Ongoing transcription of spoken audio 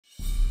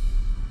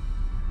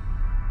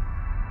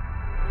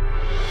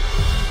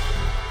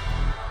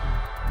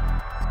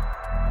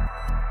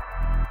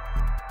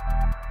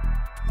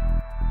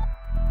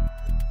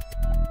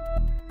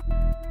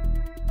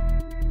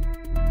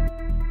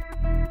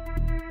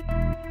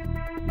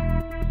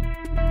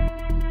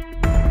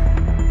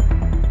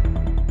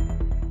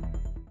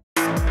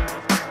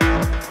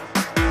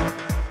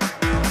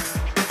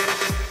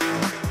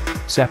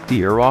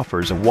Septier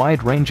offers a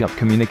wide range of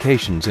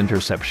communications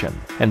interception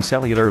and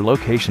cellular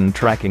location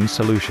tracking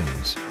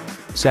solutions.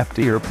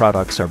 Septier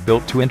products are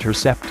built to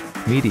intercept,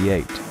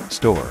 mediate,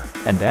 store,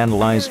 and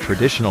analyze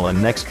traditional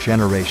and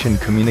next-generation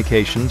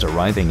communications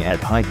arriving at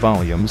high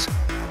volumes.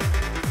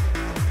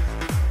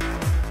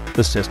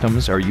 The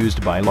systems are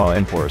used by law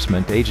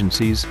enforcement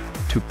agencies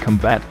to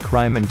combat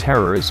crime and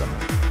terrorism.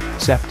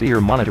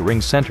 Septier monitoring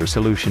center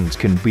solutions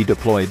can be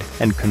deployed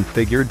and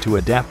configured to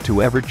adapt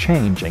to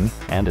ever-changing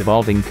and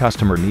evolving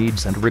customer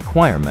needs and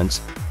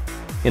requirements.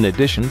 In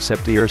addition,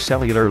 Septier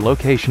cellular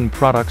location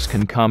products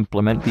can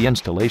complement the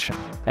installation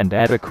and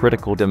add a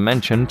critical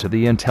dimension to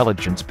the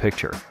intelligence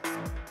picture.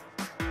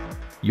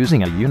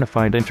 Using a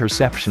unified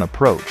interception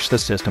approach, the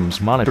systems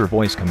monitor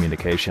voice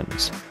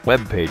communications,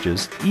 web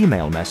pages,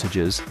 email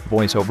messages,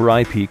 voice over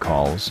IP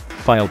calls,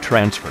 file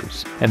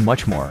transfers, and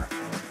much more.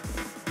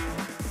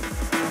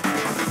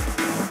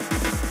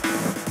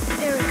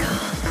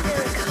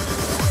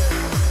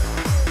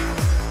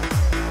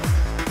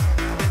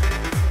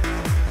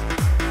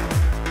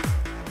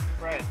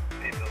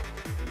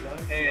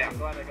 Hey, I'm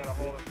glad I got a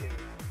hold of you.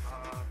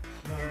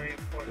 Very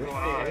important going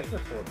on.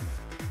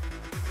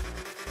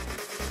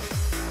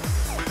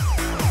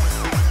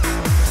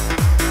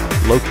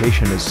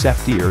 Location is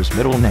Septier's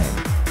middle name.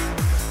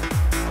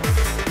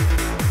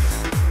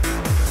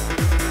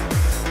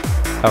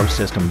 Our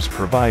systems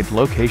provide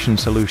location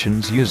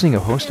solutions using a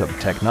host of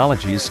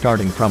technologies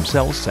starting from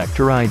cell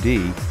sector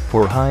ID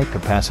for high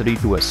capacity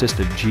to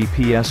assisted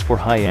GPS for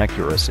high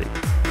accuracy.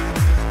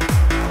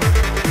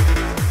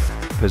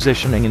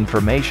 Positioning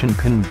information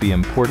can be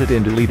imported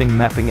into leading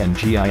mapping and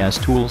GIS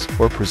tools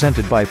or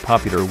presented by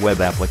popular web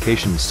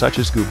applications such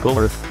as Google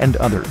Earth and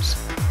others.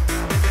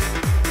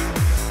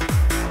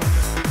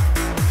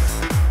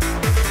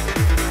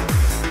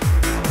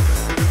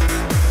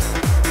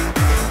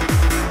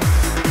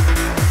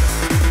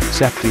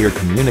 Septier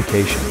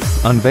Communication,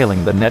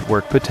 unveiling the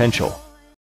network potential.